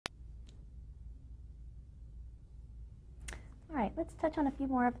right, let's touch on a few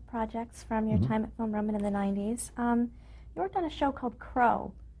more of the projects from your time at Film Roman in the 90s. You worked on a show called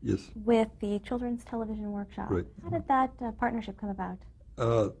Crow. Yes. With the Children's Television Workshop. Right. How did that partnership come about?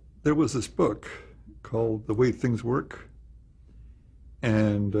 There was this book called The Way Things Work,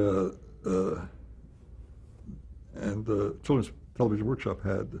 and the Children's Television Workshop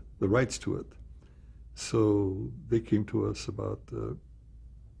had the rights to it. So they came to us about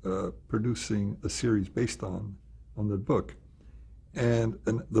producing a series based on the book. And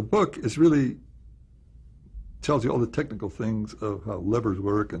the book is really tells you all the technical things of how levers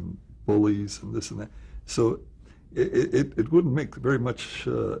work and pulleys and this and that. So it wouldn't make very much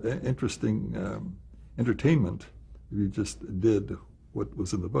interesting entertainment if you just did what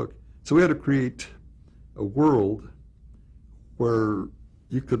was in the book. So we had to create a world where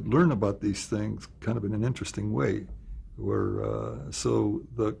you could learn about these things kind of in an interesting way. Where so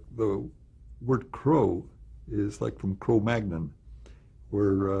the word crow is like from Cro-Magnon,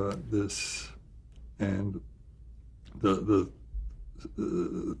 where this and the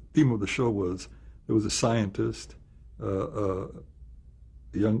theme of the show was there was a scientist, a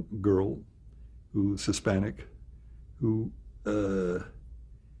young girl who's Hispanic, who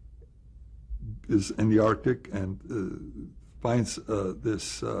is in the Arctic and finds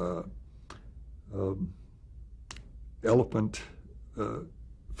this elephant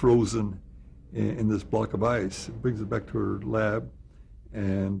frozen in this block of ice, brings it back to her lab,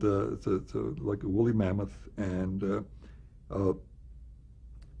 and it's like a woolly mammoth, and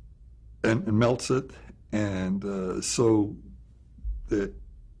melts it, and so the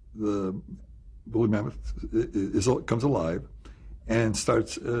woolly mammoth comes alive and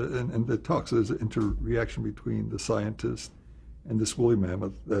starts and it talks. So there's an interreaction between the scientist and this woolly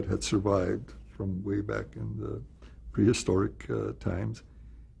mammoth that had survived from way back in the prehistoric times,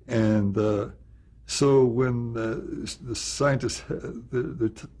 and so when the scientist,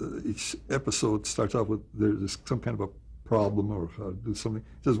 each episode starts off with there's some kind of a problem or how to do something.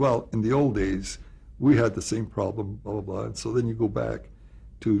 He says, well, in the old days, we had the same problem, blah, blah, blah. And so then you go back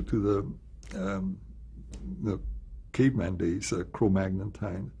to the caveman days, Cro-Magnon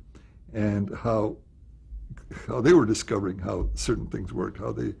time, and how they were discovering how certain things worked,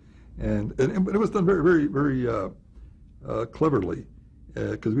 how they, and it was done very, very, very cleverly,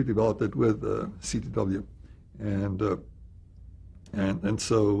 because we developed it with CTW, and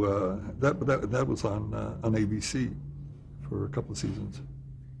so that was on ABC for a couple of seasons.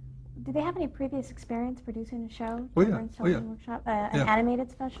 Did they have any previous experience producing a show? Oh yeah, Workshop, an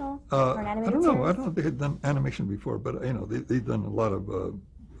animated special or an animated I don't know. series? I don't know if they had done animation before, but you know they've done a lot of the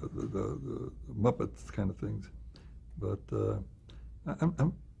Muppets kind of things. But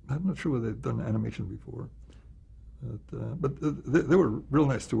I'm not sure whether they've done animation before. But they were real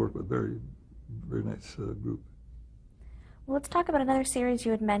nice to work with. Very, very nice group. Well, let's talk about another series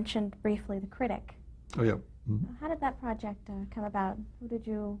you had mentioned briefly, The Critic. Oh yeah. Mm-hmm. How did that project come about? Who did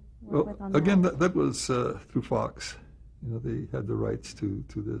you work with on again, that? that was through Fox. You know, they had the rights to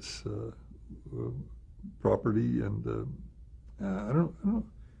this property, and I don't know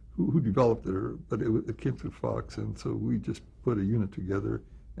who developed it, but it came through Fox, and so we just put a unit together,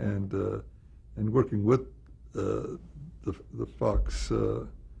 and working with the Fox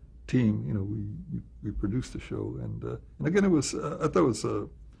team, you know, we produced the show, and again, it was I thought it was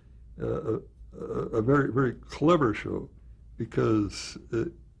a very, very clever show, because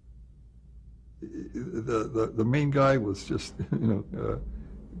the main guy was just, you know,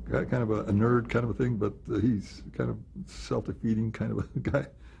 kind of a nerd kind of a thing, but he's kind of self-defeating kind of a guy,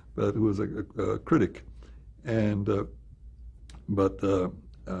 but who was a critic, and but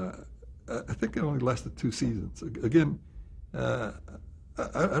I think it only lasted 2 seasons. Again, I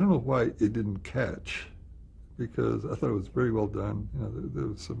don't know why it didn't catch, because I thought it was very well done. You know, there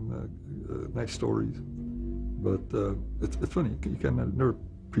was some nice stories, but it's funny. You kind of never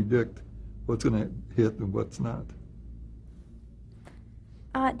predict what's going to hit and what's not.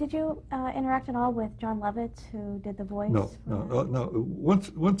 Did you interact at all with John Lovitz, who did the voice? No.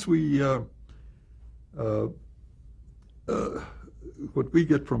 Once we what we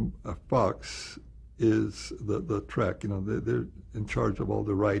get from Fox is the track. You know, they're in charge of all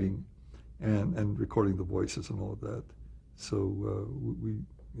the writing and recording the voices and all of that. So we,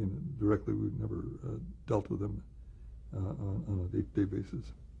 you know, directly, we've never dealt with them on a day-to-day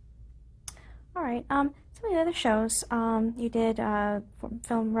basis. All right. Some of the other shows you did,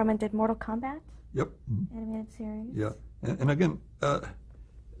 Film Roman did Mortal Kombat. Yep. Animated series. Yeah, and again,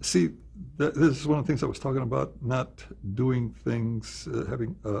 see, this is one of the things I was talking about, not doing things,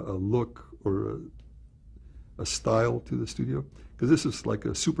 having a look or a style to the studio, because this is like a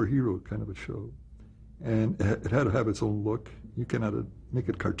superhero kind of a show. and it had to have its own look. You cannot make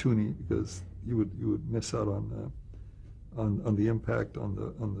it cartoony because you would miss out on the impact on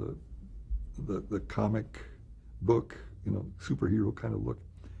the comic book, superhero kind of look,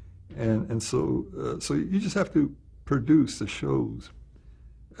 and so you just have to produce the shows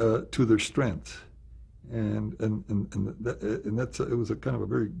to their strengths, and that's it was a kind of a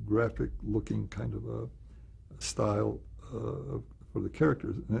very graphic looking kind of a style for the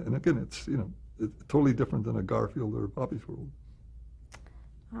characters, and again it's it's totally different than a Garfield or a Bobby's World.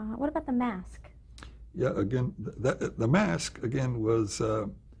 What about The Mask? Yeah, again, the Mask again was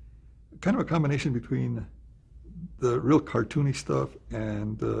kind of a combination between the real cartoony stuff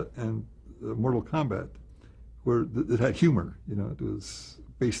and Mortal Kombat, where it had humor. It was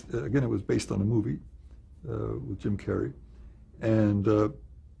based on a movie with Jim Carrey, and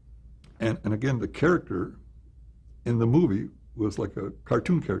again the character in the movie was like a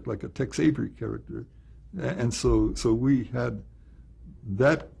cartoon character, like a Tex Avery character, and so we had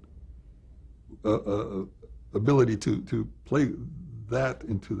that ability to play that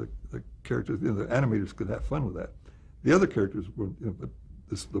into the characters. The animators could have fun with that. The other characters were, but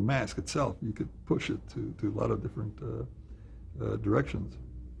the Mask itself, you could push it to a lot of different directions.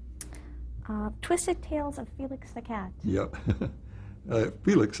 Twisted Tales of Felix the Cat. Yeah,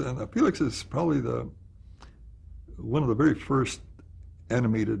 Felix is probably one of the very first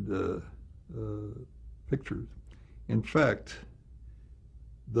animated pictures. In fact,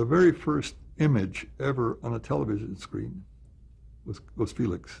 the very first image ever on a television screen was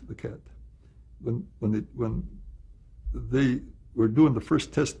Felix the cat. When they were doing the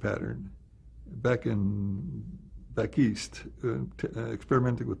first test pattern back east,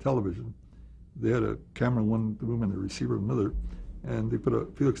 experimenting with television, they had a camera in one room and a receiver in another, and they put a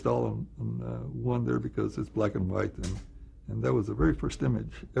Felix doll on one there because it's black and white, and that was the very first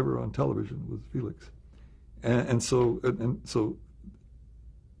image ever on television was Felix, and so a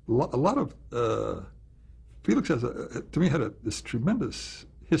lot of Felix to me had this tremendous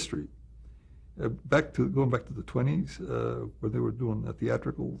history. Going back to the 20s, where they were doing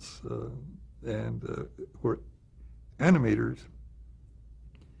theatricals, and where animators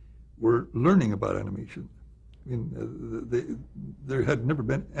were learning about animation. I mean, there had never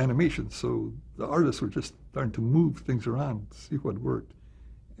been animation, so the artists were just starting to move things around, see what worked,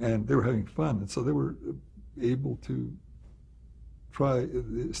 and they were having fun, and so they were able to try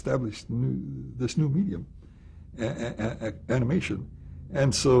establish this new medium, animation,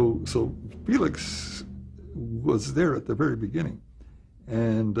 and so Felix was there at the very beginning,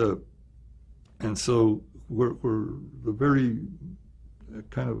 and so we're the very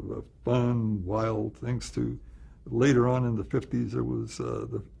kind of fun, wild things to. Later on in the 50s, there was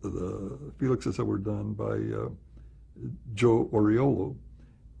the Felixes that were done by Joe Oriolo,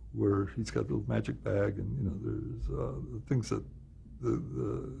 where he's got the little magic bag, and there's the things that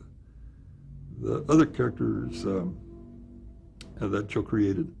the other characters that Joe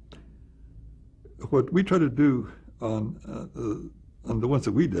created. What we try to do on the ones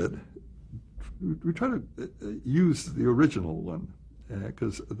that we did, we try to use the original one,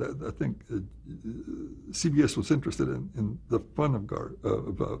 because I think CBS was interested in the fun of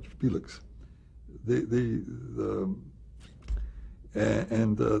Felix. The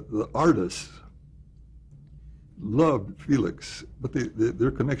artists loved Felix, but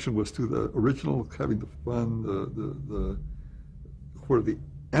their connection was to the original, having the fun, where the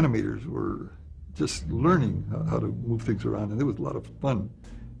animators were just learning how to move things around, and there was a lot of fun.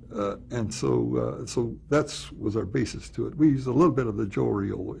 And so that was our basis to it. We used a little bit of the Joe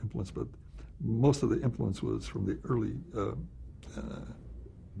Oriolo influence, but most of the influence was from the early,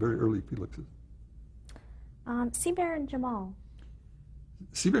 very early Felixes. Seabear and Jamal.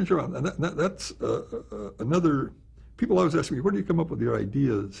 Seabear and Jamal, and that's another. People always ask me, where do you come up with your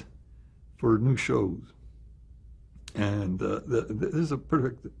ideas for new shows? And this is a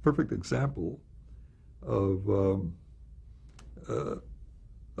perfect example of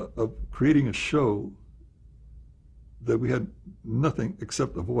creating a show that we had nothing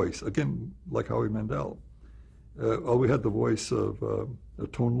except a voice. Again, like Howie Mandel. All we had the voice of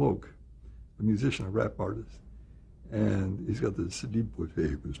Tone Loc, a musician, a rap artist. And he's got this deep voice,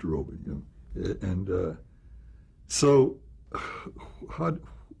 hey, Mr. Robin, And so how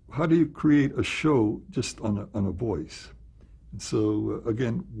do you create a show just on a voice? And so,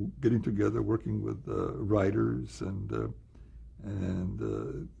 again, getting together, working with writers and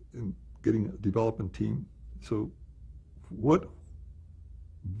getting a development team. So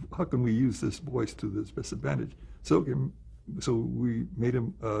how can we use this voice to this best advantage? So we made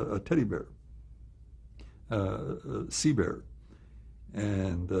him a teddy bear, a sea bear.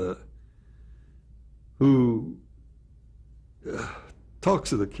 And who talks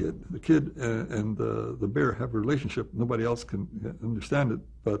to the kid. The kid and the bear have a relationship. Nobody else can understand it,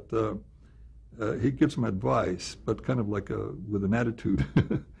 but he gives him advice, but kind of like with an attitude.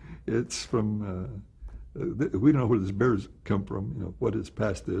 It's from we don't know where this bear's come from, what his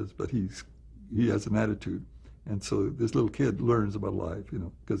past is, but he has an attitude, and so this little kid learns about life,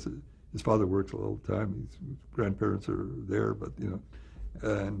 because his father works all the time. His grandparents are there, but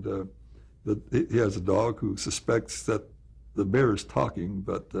and he has a dog who suspects that the bear is talking,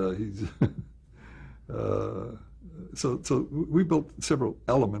 but he's so we built several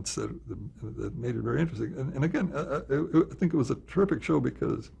elements that made it very interesting. And again, I think it was a terrific show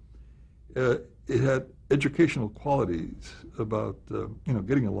because it had educational qualities about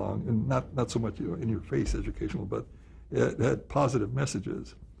getting along, and not so much in your face educational, but it had positive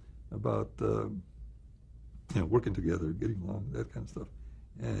messages about working together, getting along, that kind of stuff,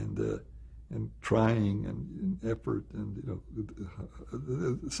 and trying and effort, and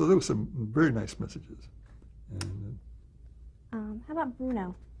so there was some very nice messages. And how about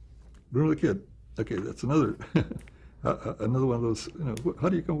Bruno? Bruno the Kid. Okay, that's another another one of those. How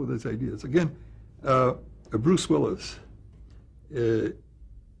do you come with these ideas? Again, Bruce Willis. His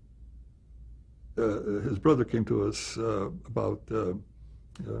brother came to us about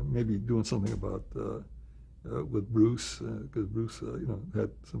maybe doing something about with Bruce, because Bruce, had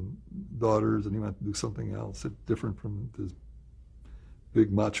some daughters, and he wanted to do something else different from this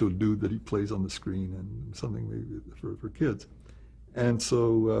big macho dude that he plays on the screen, and something maybe for kids. And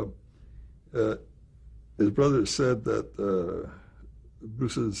so his brother said that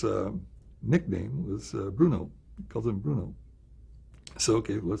Bruce's nickname was Bruno. He calls him Bruno. So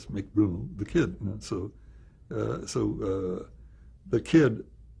okay, let's make Bruno the Kid. So the kid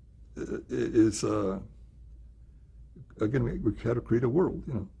is again, we had to create a world.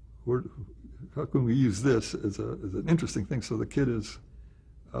 How can we use this as an interesting thing? So the kid is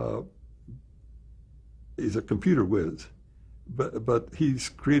he's a computer whiz, but he's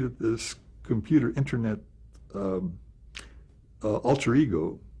created this computer internet alter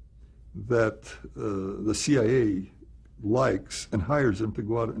ego that the CIA likes and hires him to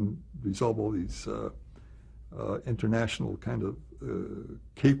go out and resolve all these international kind of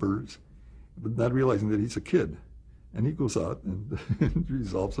capers, but not realizing that he's a kid. And he goes out and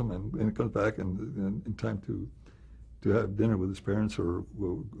resolves them, and comes back and in time to have dinner with his parents, or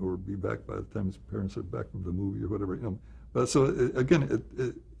be back by the time his parents are back from the movie or whatever. But so again,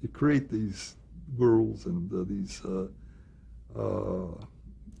 you create these worlds and these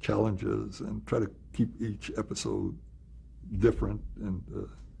challenges, and try to keep each episode different and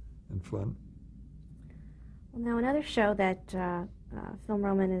fun. Well, now another show that Film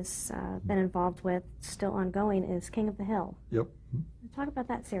Roman has been involved with, still ongoing, is King of the Hill. Yep. Talk about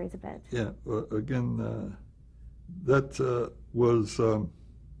that series a bit. Yeah. Again, that was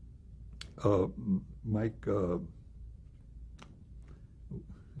Mike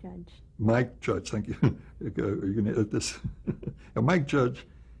Judge. Mike Judge. Thank you. Are you going to edit this? Mike Judge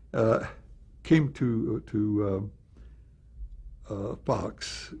came to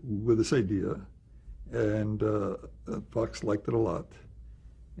Fox with this idea, and Fox liked it a lot.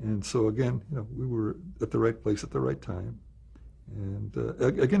 And so again, we were at the right place at the right time. And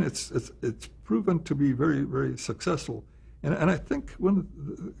again, it's proven to be very, very successful. And I think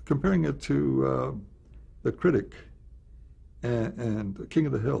comparing it to the Critic and King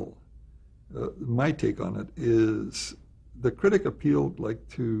of the Hill, my take on it is the Critic appealed like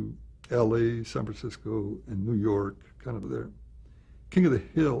to L.A., San Francisco, and New York, kind of there. King of the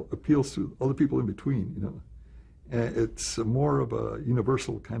Hill appeals to all the people in between, And it's more of a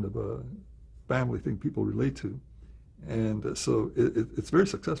universal kind of a family thing people relate to. And so it's very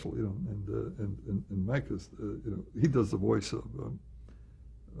successful, and Mike is, he does the voice of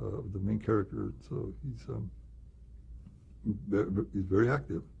the main character, so he's very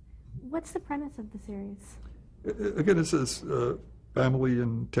active. What's the premise of the series? Again, it says family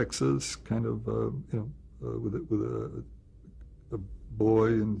in Texas, kind of, with a boy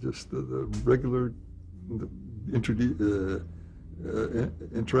and just the regular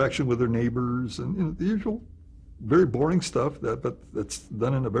interaction with their neighbors, and the usual very boring stuff, but that's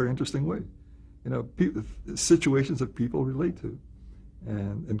done in a very interesting way. Situations that people relate to,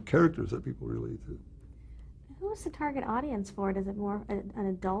 and characters that people relate to. Who is the target audience for it? Is it more an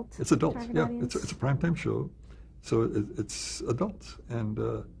adult? It's adults. Yeah, audience? it's a primetime show, so it's adults, and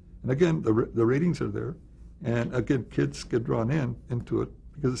again the ratings are there, and again kids get drawn into it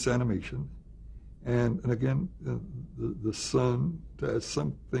because it's animation, and again the son has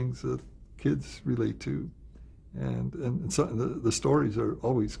some things that kids relate to. And so the stories are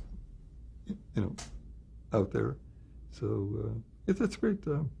always, out there. So it's great.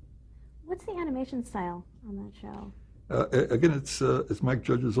 What's the animation style on that show? Again, it's Mike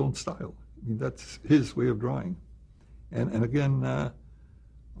Judge's own style. I mean, that's his way of drawing, and again,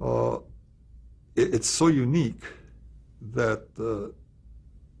 it's so unique that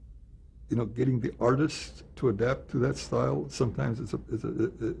getting the artist to adapt to that style sometimes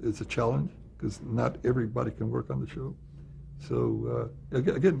it's a challenge because not everybody can work on the show. So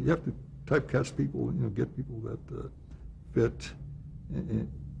again, you have to typecast people. Get people that fit, and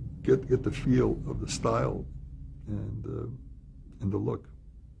get the feel of the style and the look.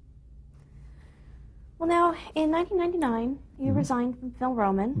 Well, now, in 1999, you Mm-hmm. resigned from Film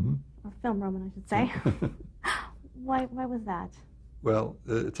Roman, Mm-hmm. or Film Roman, I should say. Why was that? Well,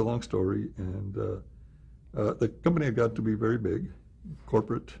 it's a long story, and the company had got to be very big,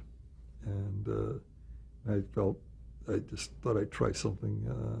 corporate, and I just thought I'd try something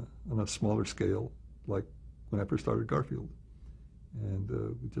on a smaller scale, like when I first started Garfield, and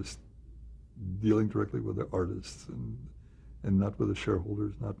we just dealing directly with the artists and not with the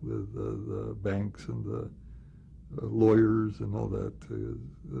shareholders, not with the banks and the lawyers and all that.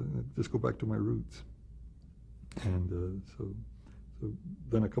 Just go back to my roots, and so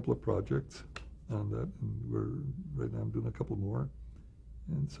done a couple of projects on that, and right now I'm doing a couple more,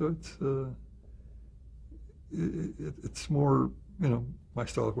 and so it's more my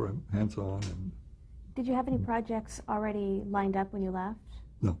style where I'm hands-on. And Did you have any projects already lined up when you left?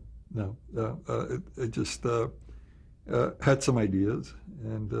 no, I just had some ideas,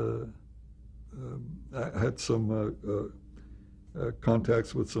 and I had some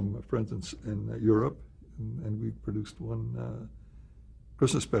contacts with some friends in Europe, and we produced one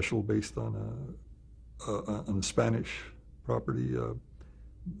Christmas special based on a Spanish property.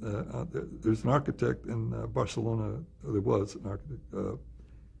 There's an architect in Barcelona. There was an architect,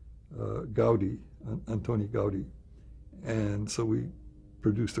 Gaudi, Antoni Gaudi, and so we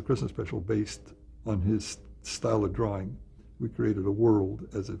produced a Christmas special based on his style of drawing. We created a world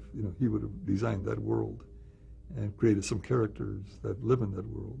as if he would have designed that world, and created some characters that live in that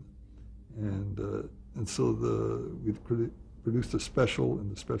world, and so we produced a special,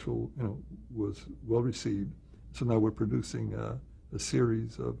 and the special was well received. So now we're producing a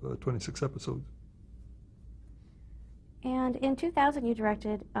series of 26 episodes. And in 2000, you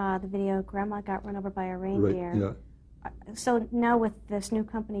directed the video "Grandma Got Run Over by a Reindeer." Right. Yeah. So now with this new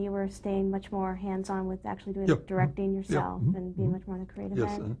company, you were staying much more hands-on with actually doing directing yourself and being much more on the creative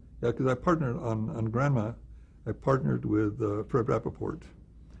Yes. end. Yeah, because I partnered on Grandma. I partnered with Fred Rappaport,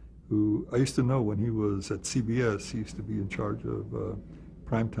 who I used to know when he was at CBS. He used to be in charge of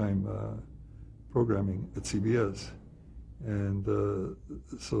primetime programming at CBS. And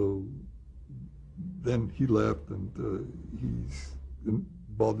so then he left, and he's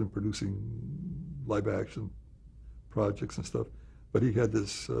involved in producing live action projects and stuff. But he had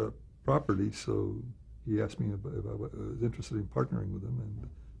this property, so he asked me if I was interested in partnering with him. And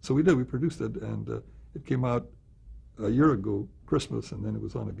so we did. We produced it, and it came out a year ago, Christmas, and then it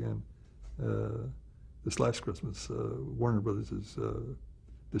was on again this last Christmas. Warner Brothers is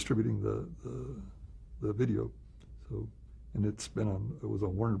distributing the video, so, and it was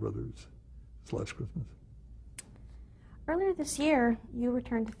on Warner Brothers this last Christmas. Earlier this year, you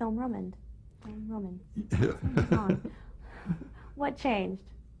returned to Film Roman. Yeah. What changed?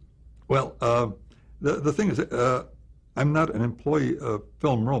 Well, the thing is, I'm not an employee of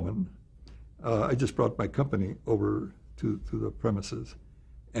Film Roman. I just brought my company over to the premises,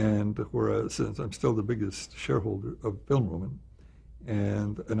 and whereas since I'm still the biggest shareholder of Film Roman,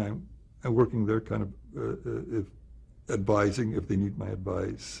 and I'm working there kind of advising if they need my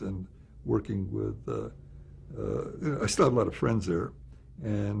advice, and working with. I still have a lot of friends there,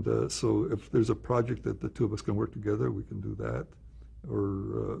 and so if there's a project that the two of us can work together, we can do that.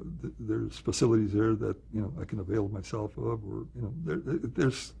 Or there's facilities there that I can avail myself of, or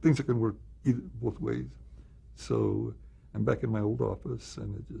there's things that can work both ways. So I'm back in my old office,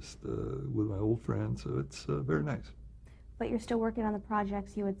 and it just with my old friends, so it's very nice. But you're still working on the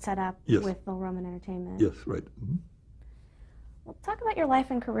projects you would set up Yes. with Film Roman Entertainment. Yes, right. Mm-hmm. Well, talk about your life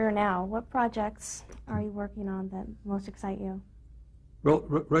and career now. What projects are you working on that most excite you? Well,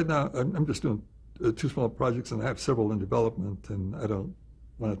 right now I'm just doing two small projects, and I have several in development, and I don't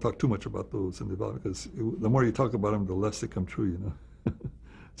want to talk too much about those in development, because the more you talk about them, the less they come true,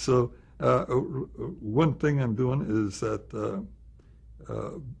 So one thing I'm doing is that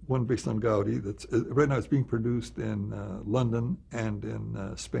one based on Gaudi. That's right now it's being produced in London and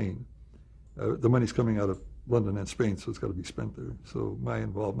in Spain. The money's coming out of London and Spain, so it's got to be spent there. So my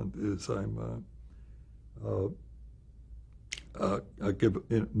involvement is I'm I give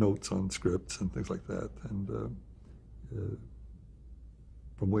notes on scripts and things like that, and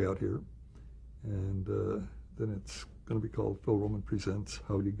from way out here. And then it's going to be called Phil Roman Presents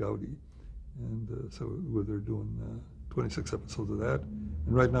Howdy Gowdy. And so they're doing 26 episodes of that. And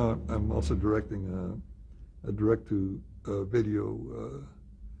right now I'm also directing a direct-to-video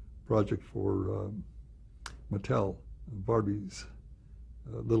project for Mattel, Barbie's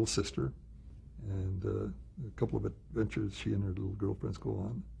little sister, and a couple of adventures she and her little girlfriends go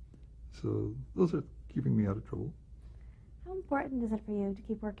on. So those are keeping me out of trouble. How important is it for you to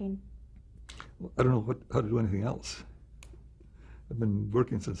keep working? Well, I don't know how to do anything else. I've been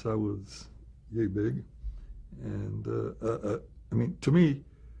working since I was yay big, and I mean, to me,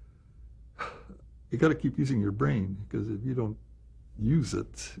 you got to keep using your brain, because if you don't use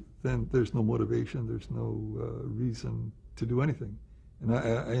it, then there's no motivation, there's no reason to do anything. And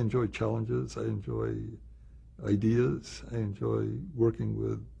I enjoy challenges, I enjoy ideas, I enjoy working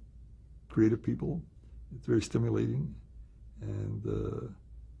with creative people. It's very stimulating, and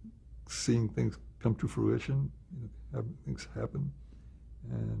seeing things come to fruition, having things happen,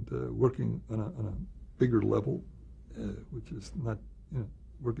 and working on a bigger level, which is not,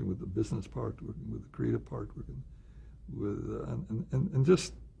 working with the business part, working with the creative part, working with and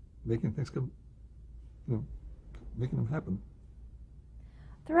just making things come, making them happen.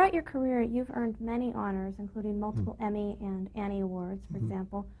 Throughout your career, you've earned many honors, including multiple Emmy and Annie Awards, for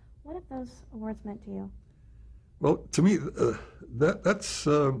example. What have those awards meant to you? Well, to me, that's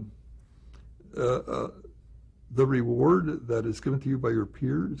the reward that is given to you by your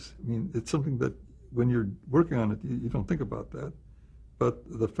peers. I mean, it's something that when you're working on it, you don't think about that. But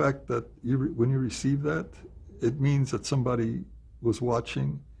the fact that when you receive that, it means that somebody was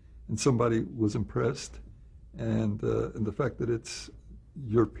watching and somebody was impressed, and the fact that it's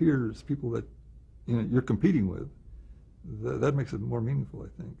your peers, people that you're competing with, that makes it more meaningful, I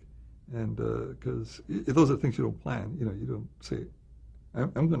think. And because those are things you don't plan. You don't say,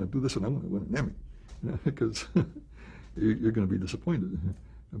 I'm going to do this and I'm going to win an Emmy, because you're going to be disappointed.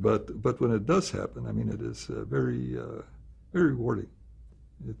 But when it does happen, I mean, it is very very rewarding.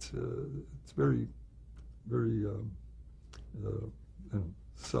 It's very very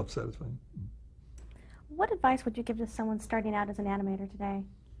self-satisfying. What advice would you give to someone starting out as an animator today?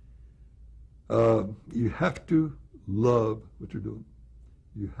 You have to love what you're doing.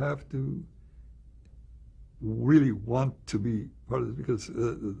 You have to really want to be part of this, because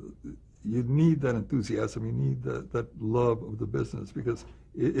you need that enthusiasm. You need that love of the business, because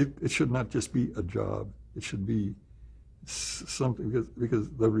it should not just be a job. It should be something,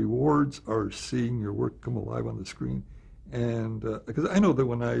 because the rewards are seeing your work come alive on the screen. And because I know that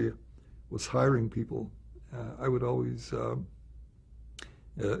when I was hiring people, I would always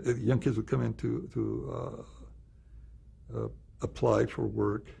young kids would come in to apply for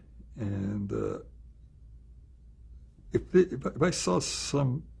work, and if I saw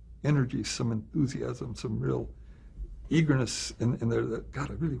some energy, some enthusiasm, some real eagerness in there, that God,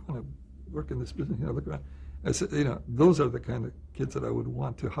 I really want to work in this business. Look around. I said, those are the kind of kids that I would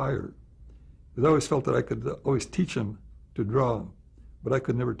want to hire. Because I always felt that I could always teach them to draw, but I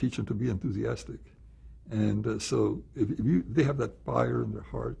could never teach them to be enthusiastic. And so if they have that fire in their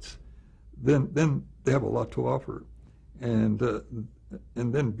hearts, then they have a lot to offer. And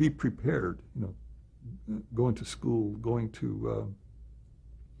then be prepared, going to school, going to,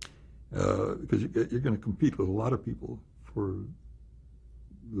 because you're going to compete with a lot of people for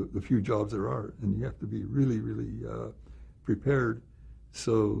the few jobs there are, and you have to be really, really prepared.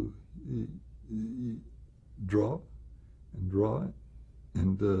 So you draw and draw,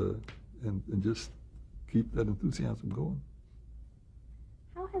 and just keep that enthusiasm going.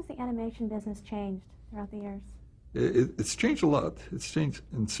 How has the animation business changed throughout the years? It's changed a lot. It's changed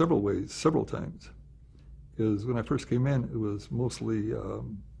in several ways, several times. Because when I first came in, it was mostly a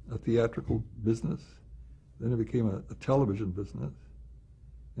theatrical business. Then it became a television business.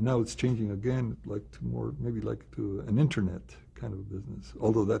 And now it's changing again, maybe to an internet kind of a business,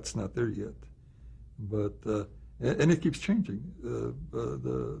 although that's not there yet. But and it keeps changing.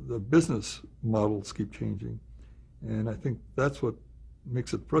 The business models keep changing, and I think that's what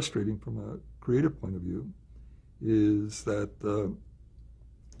makes it frustrating from a creative point of view, is that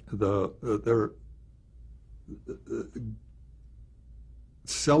they're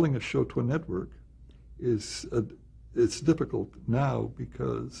selling a show to a network it's difficult now,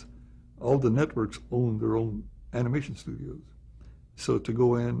 because all the networks own their own animation studios. So to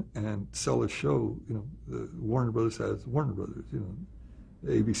go in and sell a show, Warner Brothers has Warner Brothers,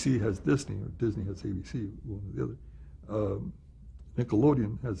 ABC has Disney, or Disney has ABC, one or the other.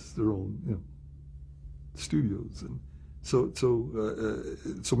 Nickelodeon has their own, studios, and So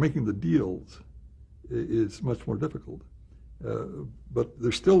making the deals is much more difficult. But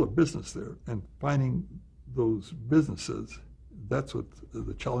there's still a business there, and finding those businesses, that's what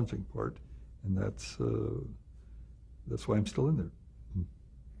the challenging part, and that's why I'm still in there.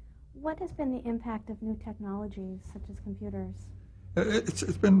 What has been the impact of new technologies such as computers? It's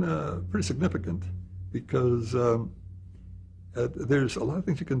been pretty significant because there's a lot of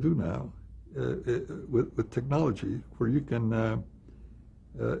things you can do now with technology where you can,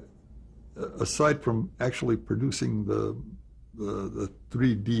 aside from actually producing the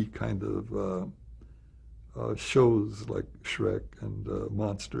 3D kind of shows like Shrek and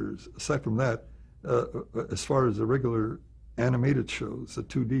Monsters, aside from that, as far as the regular animated shows, the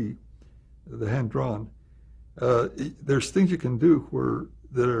 2D, the hand-drawn, there's things you can do where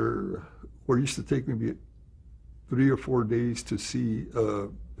it used to take maybe 3 or 4 days to see a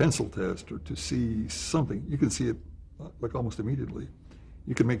pencil test or to see something. You can see it like almost immediately.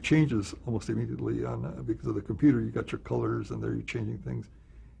 You can make changes almost immediately on because of the computer. You got your colors, and there you're changing things,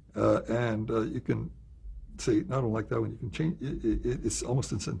 and you can say, "No, I don't like that one." You can change. It's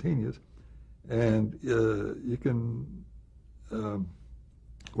almost instantaneous, and you can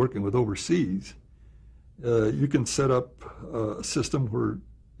working with overseas. You can set up a system where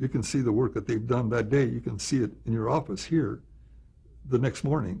you can see the work that they've done that day. You can see it in your office here the next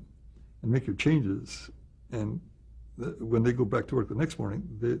morning and make your changes. And when they go back to work the next morning,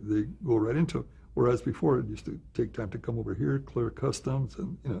 they go right into it. Whereas before, it used to take time to come over here, clear customs,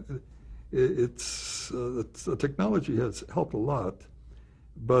 and the technology has helped a lot,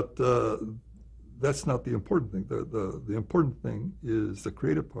 but that's not the important thing. The important thing is the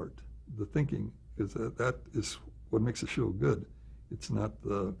creative part, the thinking, because that is what makes a show good. It's not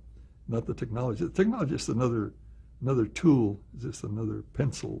the technology. The technology is another tool, just another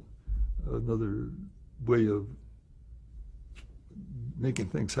pencil, another way of making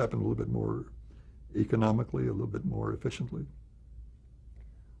things happen a little bit more economically, a little bit more efficiently.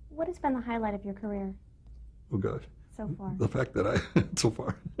 What has been the highlight of your career? Oh gosh, so far? The fact that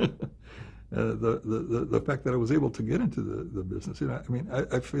the fact that I was able to get into the business.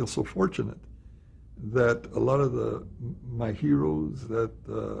 I feel so fortunate that a lot of my heroes that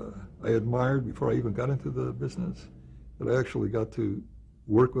I admired before I even got into the business, that I actually got to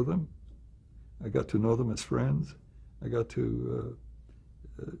work with them. I got to know them as friends. I got to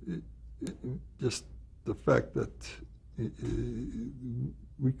just the fact that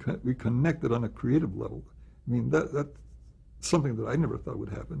we connected on a creative level. That's something that I never thought would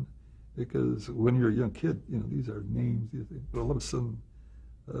happen, because when you're a young kid, these are names, but all of a sudden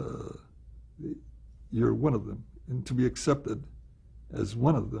you're one of them, and to be accepted as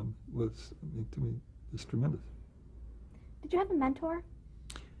one of them was, to me, just tremendous. Did you have a mentor?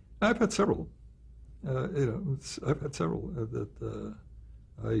 I've had several. I've had several that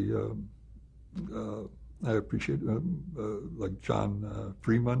I appreciate, like John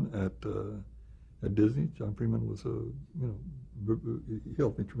Freeman at Disney. John Freeman was he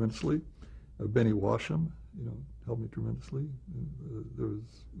helped me tremendously. Benny Washam, helped me tremendously.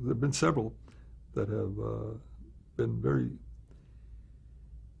 There've been several that have been very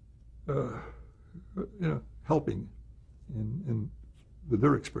helping in with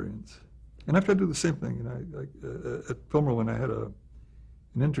their experience. And I've tried to do the same thing. At Filmer, when I had an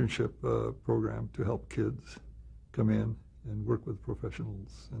internship program to help kids come in and work with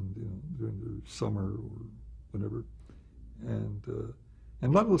professionals, and during their summer or whatever, and a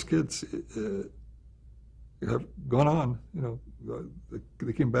lot of those kids have gone on.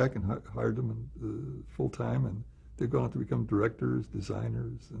 They came back and hired them full time, and they've gone on to become directors,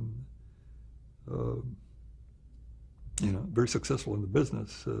 designers, and very successful in the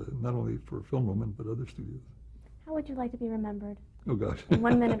business, not only for Film Roman, but other studios. How would you like to be remembered? Oh, gosh. In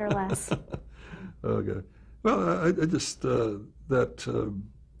 1 minute or less. Okay. Well, I just, that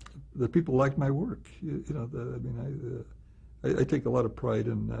people like my work. I take a lot of pride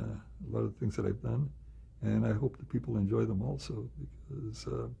in a lot of the things that I've done, and I hope that people enjoy them also, because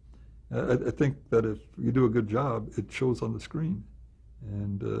I think that if you do a good job, it shows on the screen.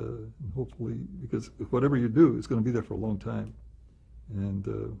 And hopefully, because whatever you do is going to be there for a long time, and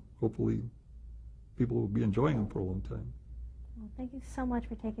hopefully people will be enjoying them for a long time. Well, thank you so much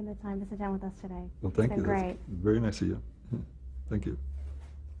for taking the time to sit down with us today. Well, thank you. It's been great. That's very nice of you. Thank you.